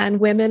men and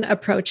women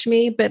approach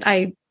me, but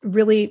I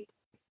really,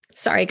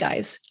 sorry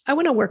guys, I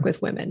want to work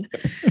with women.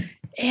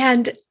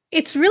 And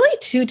it's really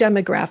two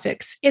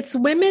demographics. It's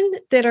women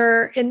that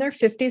are in their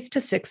 50s to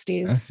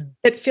 60s Mhm.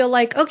 that feel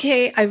like,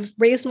 okay, I've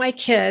raised my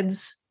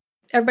kids,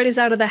 everybody's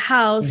out of the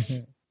house.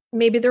 Mhm.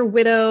 Maybe they're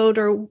widowed,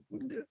 or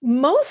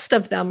most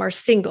of them are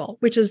single,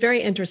 which is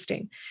very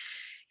interesting.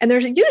 And they're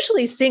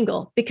usually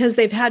single because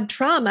they've had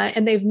trauma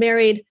and they've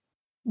married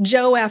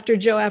Joe after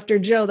Joe after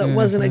Joe that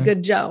wasn't a Mhm.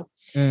 good Joe.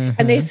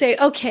 And they Mhm. say,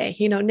 okay,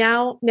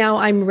 now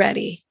I'm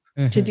ready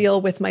to Mhm.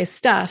 deal with my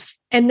stuff.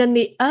 And then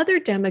the other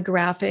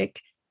demographic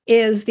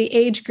is the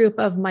age group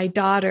of my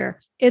daughter.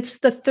 It's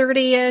the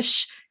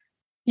 30-ish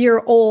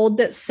year old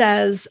that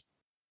says,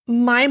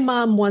 my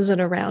mom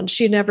wasn't around.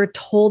 She never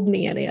told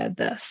me any of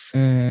this.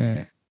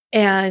 Mm.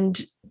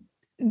 And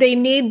they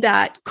need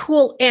that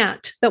cool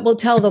aunt that will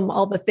tell them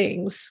all the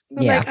things.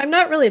 I'm Yeah. like, I'm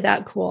not really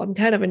that cool. I'm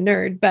kind of a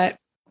nerd, but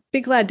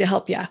be glad to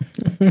help you.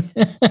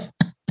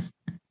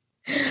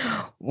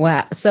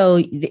 Wow. So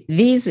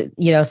these,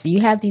 you know, so you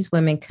have these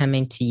women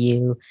coming to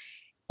you,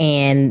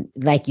 and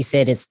like you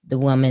said, it's the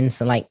woman,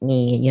 so like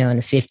me, you know, in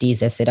the 50s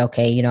that said,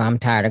 okay, you know, I'm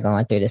tired of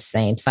going through the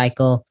same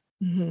cycle.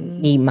 Mhm.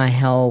 Need my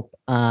help.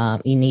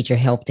 You need your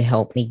help to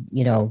help me,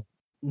 you know,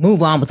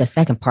 move on with the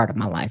second part of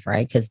my life,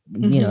 right? Because,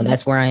 you know, Mhm.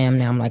 that's where I am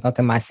now. I'm like,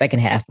 okay, my second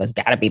half has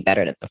got to be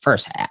better than the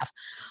first half.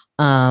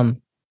 Um,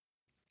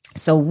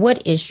 so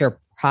what is your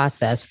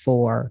process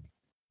for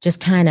just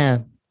kind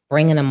of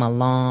bringing them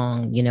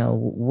along? You know,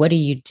 what do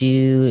you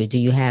do? Do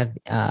you have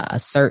a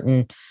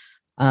certain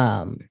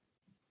um,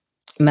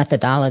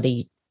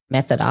 methodology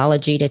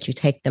that you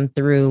take them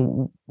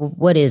through?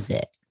 What is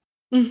it?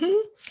 Mhm.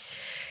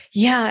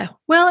 Yeah.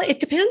 Well,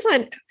 it depends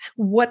on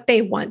what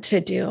they want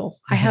to do.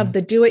 I have Mm-hmm.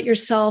 the do it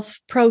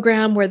yourself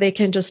program where they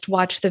can just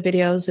watch the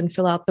videos and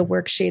fill out the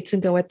worksheets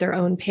and go at their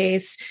own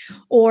pace,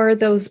 or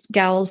those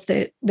gals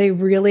that they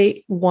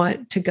really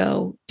want to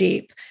go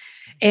deep.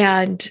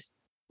 And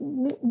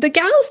the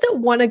gals that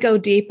want to go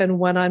deep and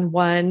one on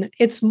one,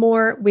 it's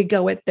more we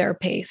go at their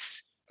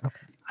pace.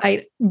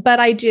 Okay. But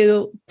I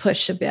do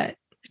push a bit,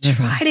 try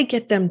Mm-hmm. to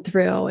get them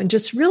through and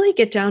just really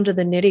get down to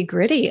the nitty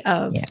gritty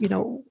of,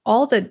 Yeah.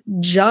 all the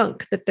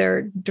junk that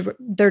they're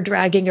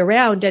dragging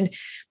around. And,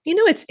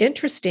 it's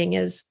interesting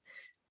is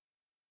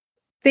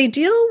they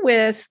deal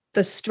with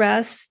the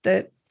stress,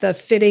 the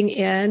fitting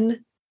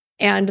in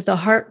and the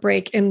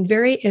heartbreak in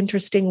very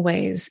interesting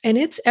ways. And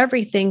it's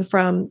everything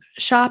from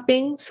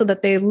shopping so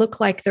that they look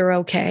like they're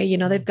okay.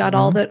 They've got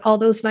Mm-hmm. all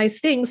those nice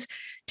things,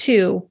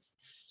 to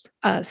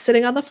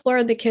sitting on the floor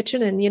in the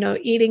kitchen and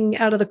eating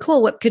out of the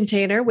Cool Whip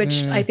container,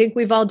 which I think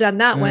we've all done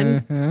that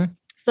one. Mm-hmm.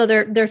 So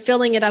they're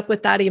filling it up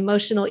with that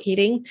emotional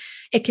eating.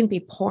 It can be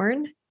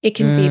porn, it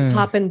can be Mm.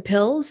 popping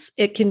pills,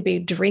 it can be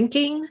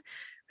drinking,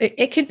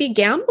 it could be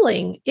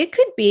gambling, it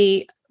could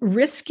be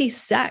risky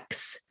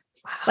sex.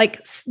 Wow. Like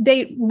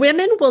men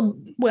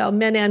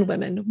and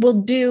women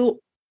will do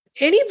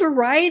any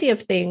variety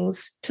of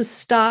things to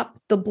stop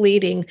the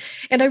bleeding.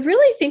 And I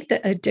really think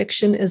that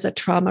addiction is a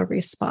trauma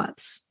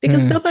response,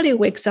 because nobody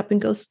wakes up and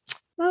goes,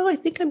 oh, I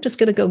think I'm just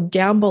going to go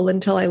gamble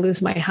until I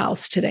lose my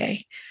house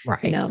today.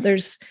 Right.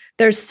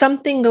 There's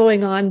something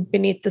going on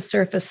beneath the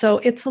surface. So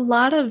it's a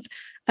lot of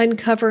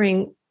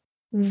uncovering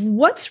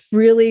what's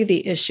really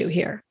the issue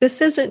here.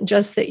 This isn't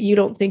just that you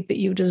don't think that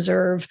you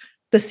deserve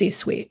the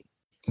C-suite,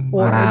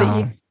 or that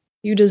Wow.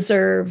 you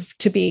deserve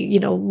to be,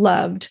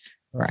 loved,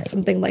 Right.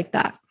 something like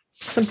that,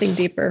 something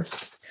deeper.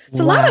 It's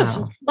a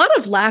Wow. lot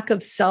of lack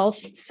of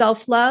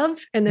self-love.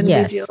 And then we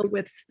deal Yes.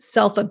 with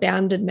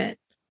self-abandonment.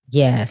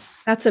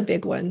 Yes. That's a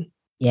big one.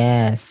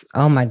 Yes.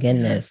 Oh my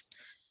goodness.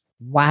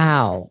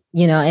 Wow.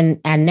 You know,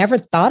 and I never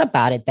thought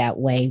about it that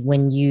way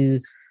when you're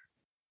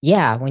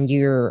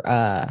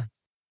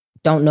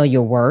don't know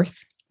your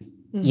worth,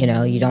 you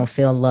know, you don't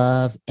feel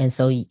love. And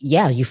so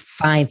you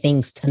find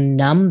things to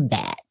numb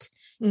that.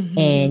 Mm-hmm.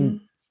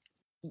 And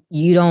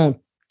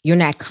you're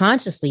not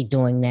consciously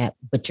doing that,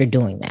 but you're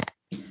doing that.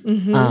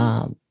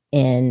 Mm-hmm.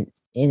 And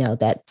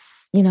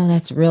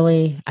that's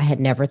really, I had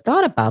never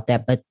thought about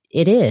that, but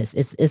it is,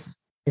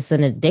 it's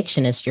an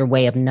addiction. It's your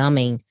way of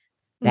numbing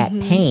that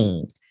Mm-hmm.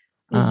 pain,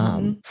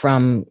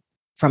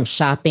 from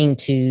shopping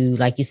to,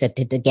 like you said,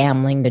 to the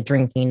gambling, the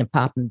drinking, the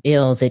popping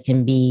bills. It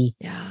can be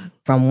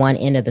from one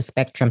end of the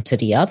spectrum to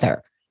the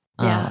other.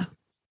 Wow.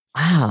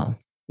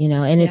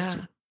 And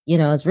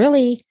it's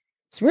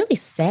really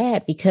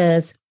sad,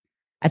 because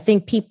I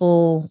think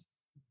people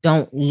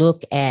don't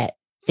look at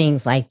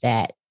things like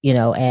that,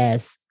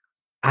 as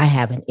I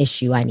have an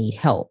issue, I need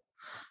help.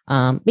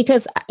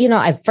 Because,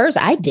 at first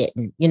I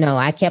didn't,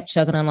 I kept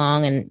chugging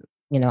along and,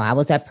 I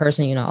was that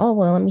person, oh,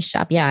 well, let me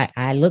shop. Yeah,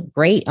 I look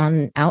great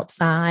on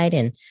outside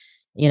and,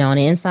 on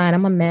the inside,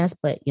 I'm a mess,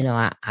 but,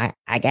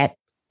 I got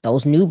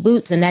those new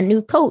boots and that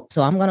new coat,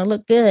 so I'm going to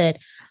look good.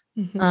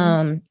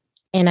 Mm-hmm.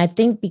 And I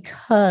think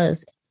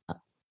because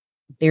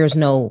there's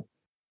no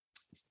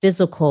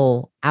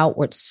physical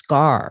outward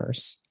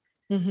scars,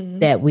 mm-hmm.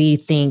 that we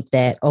think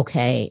that,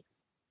 okay,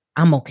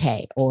 I'm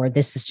okay, or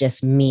this is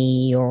just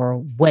me, or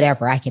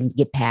whatever, I can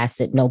get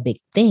past it, no big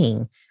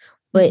thing.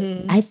 But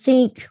mm-hmm. I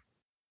think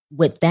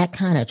with that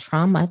kind of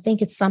trauma, I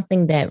think it's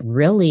something that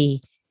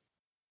really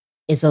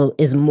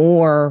is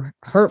more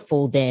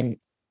hurtful than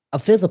a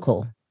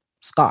physical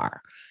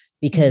scar,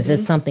 because mm-hmm.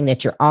 it's something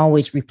that you're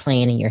always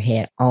replaying in your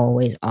head,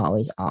 always.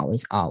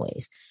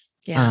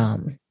 Yeah.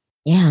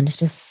 Yeah, and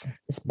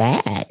it's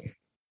bad.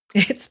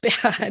 It's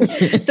bad.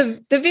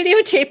 The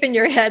videotape in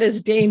your head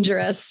is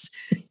dangerous.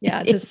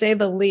 Yeah, to say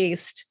the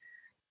least.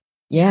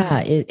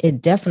 Yeah,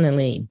 it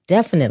definitely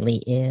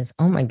is.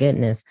 Oh my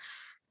goodness.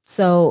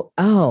 So,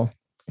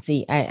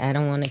 see, I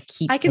don't want to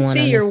keep. I can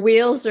see your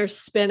wheels are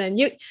spinning.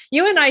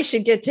 You and I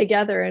should get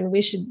together and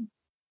we should,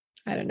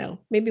 I don't know,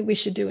 maybe we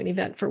should do an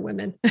event for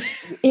women.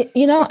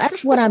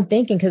 That's what I'm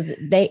thinking, because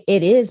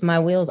my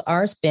wheels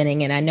are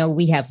spinning, and I know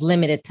we have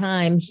limited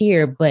time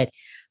here, but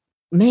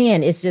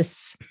man, it's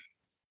just,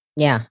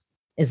 yeah,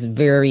 it's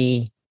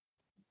very,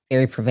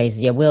 very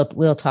pervasive. Yeah,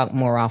 we'll talk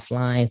more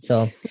offline.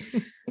 So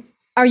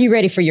are you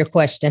ready for your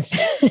questions?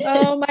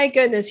 Oh my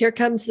goodness. Here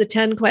comes the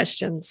 10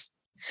 questions.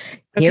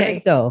 Okay. Here we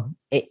go.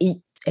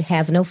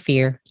 Have no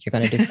fear. You're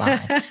going to do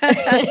fine.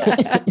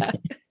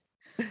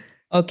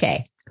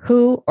 Okay.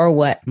 Who or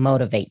what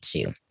motivates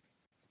you?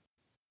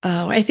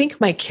 Oh, I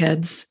think my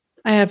kids.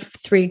 I have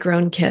 3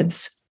 grown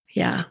kids.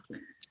 Yeah.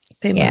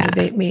 They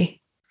motivate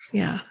me.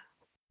 Yeah.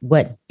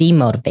 What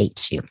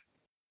demotivates you?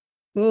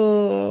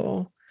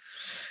 Oh,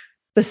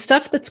 the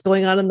stuff that's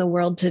going on in the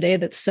world today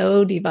that's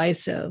so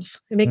divisive.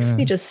 It makes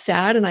me just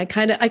sad, and I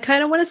kind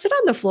of want to sit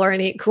on the floor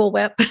and eat Cool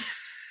Whip.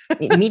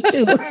 Me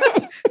too.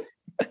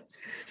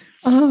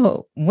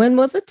 Oh, when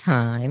was a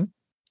time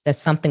that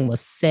something was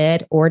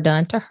said or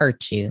done to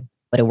hurt you,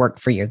 but it worked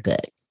for your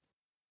good?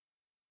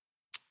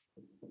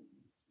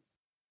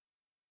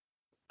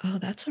 Oh,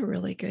 that's a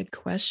really good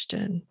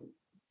question.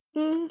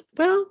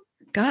 Well,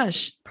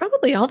 gosh,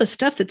 probably all the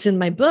stuff that's in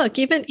my book,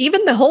 even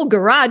the whole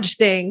garage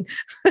thing.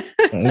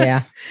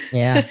 Yeah.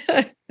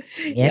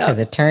 Because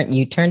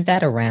you turned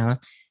that around.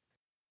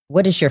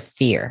 What is your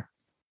fear?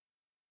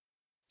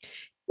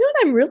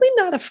 I'm really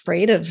not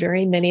afraid of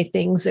very many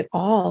things at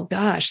all.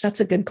 Gosh,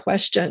 that's a good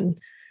question.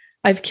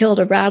 I've killed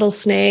a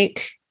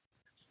rattlesnake.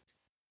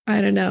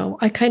 I don't know.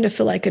 I kind of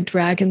feel like a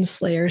dragon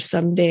slayer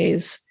some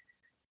days.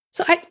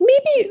 So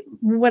maybe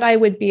what I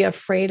would be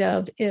afraid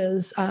of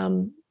is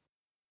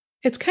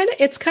it's kind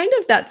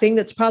of that thing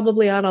that's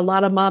probably on a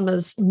lot of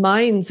mamas'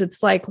 minds.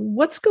 It's like,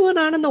 what's going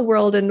on in the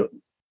world, and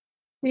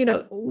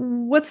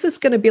what's this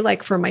going to be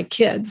like for my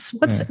kids?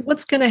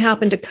 What's going to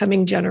happen to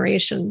coming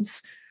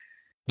generations?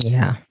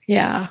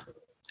 Yeah,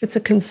 it's a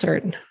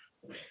concern.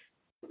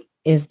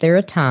 Is there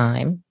a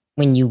time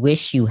when you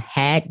wish you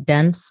had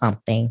done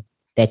something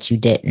that you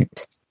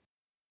didn't?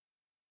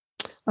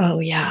 Oh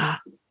yeah.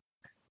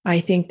 I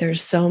think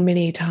there's so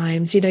many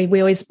times,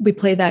 we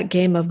play that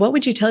game of what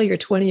would you tell your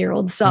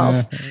 20-year-old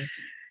self? Mm-hmm.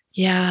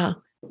 Yeah.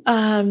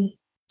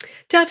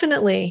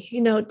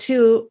 Definitely,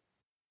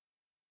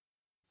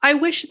 I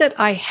wish that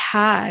I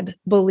had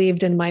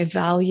believed in my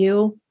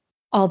value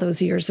all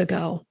those years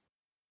ago.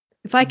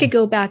 If I could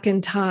go back in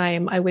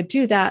time, I would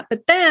do that.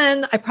 But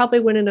then I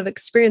probably wouldn't have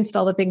experienced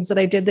all the things that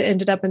I did that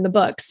ended up in the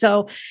book.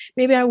 So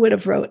maybe I would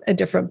have wrote a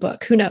different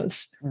book. Who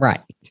knows?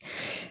 Right.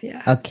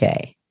 Yeah.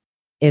 Okay.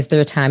 Is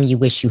there a time you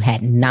wish you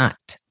had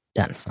not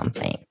done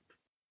something?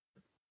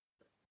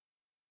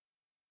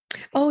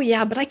 Oh,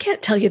 yeah, but I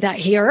can't tell you that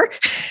here.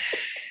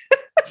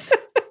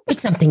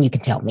 Pick something you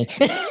can tell me.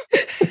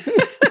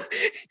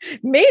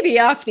 Maybe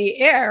off the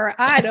air.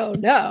 I don't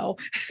know.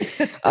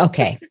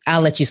 Okay.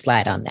 I'll let you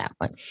slide on that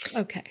one.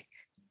 Okay.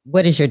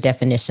 What is your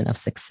definition of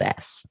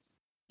success?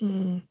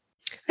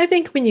 I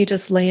think when you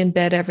just lay in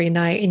bed every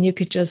night and you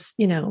could just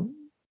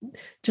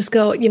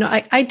go,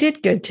 I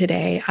did good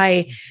today.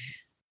 I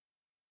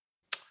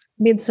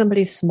made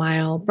somebody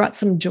smile, brought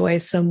some joy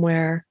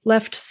somewhere,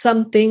 left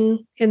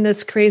something in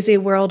this crazy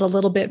world a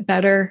little bit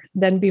better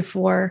than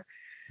before.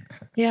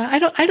 Yeah,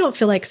 I don't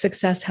feel like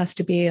success has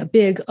to be a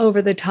big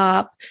over the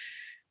top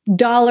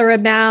dollar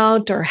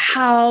amount or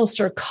house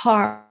or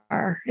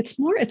car. It's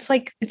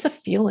a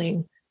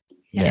feeling.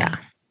 Yeah.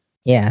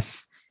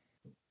 Yes.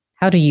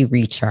 How do you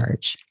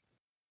recharge?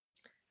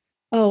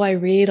 Oh, I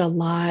read a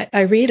lot.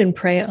 I read and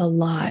pray a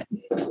lot.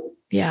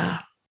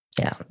 Yeah.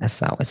 Yeah,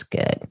 that's always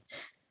good.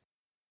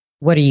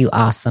 What are you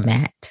awesome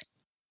at?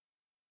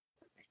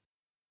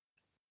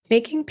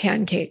 Making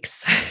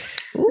pancakes.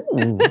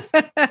 Ooh.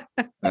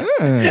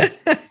 That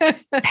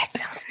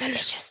sounds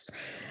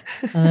delicious.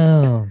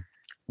 Oh,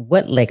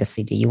 what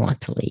legacy do you want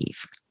to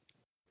leave?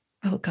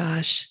 Oh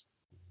gosh.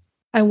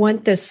 I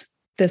want this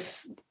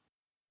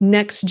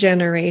next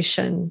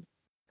generation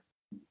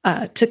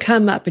to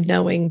come up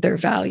knowing their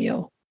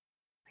value.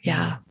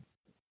 Yeah.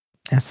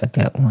 That's a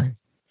good one.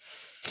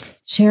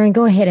 Sharon,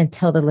 go ahead and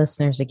tell the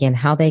listeners again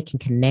how they can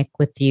connect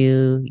with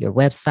you, your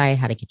website,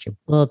 how to get your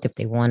book, if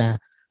they want to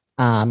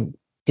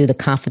do the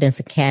Confidence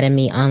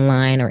Academy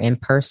online or in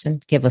person.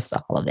 Give us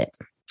all of it.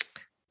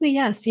 Well,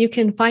 yes, you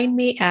can find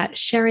me at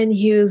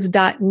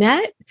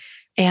SharonHughes.net.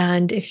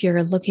 And if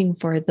you're looking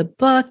for the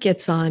book,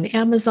 it's on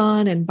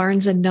Amazon and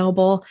Barnes and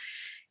Noble.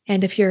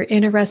 And if you're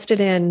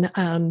interested in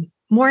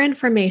more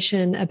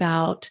information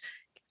about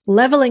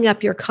leveling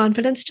up your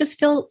confidence, just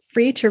feel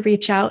free to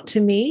reach out to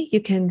me. You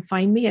can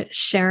find me at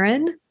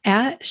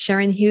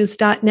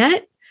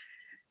SharonHughes.net.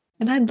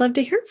 And I'd love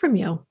to hear from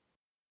you.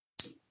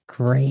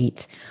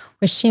 Great.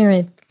 Well,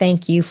 Sharon,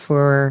 thank you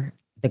for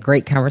the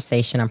great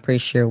conversation. I'm pretty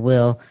sure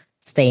we'll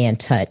stay in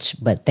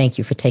touch, but thank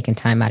you for taking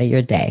time out of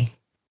your day.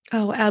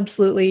 Oh,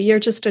 absolutely. You're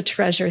just a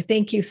treasure.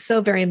 Thank you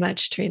so very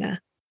much,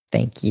 Trina.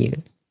 Thank you.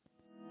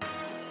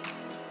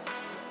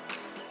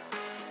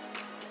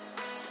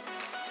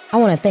 I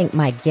want to thank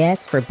my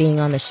guests for being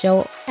on the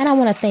show, and I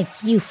want to thank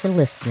you for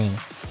listening.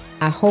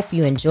 I hope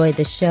you enjoyed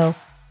the show,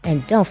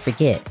 and don't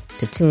forget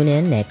to tune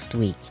in next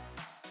week.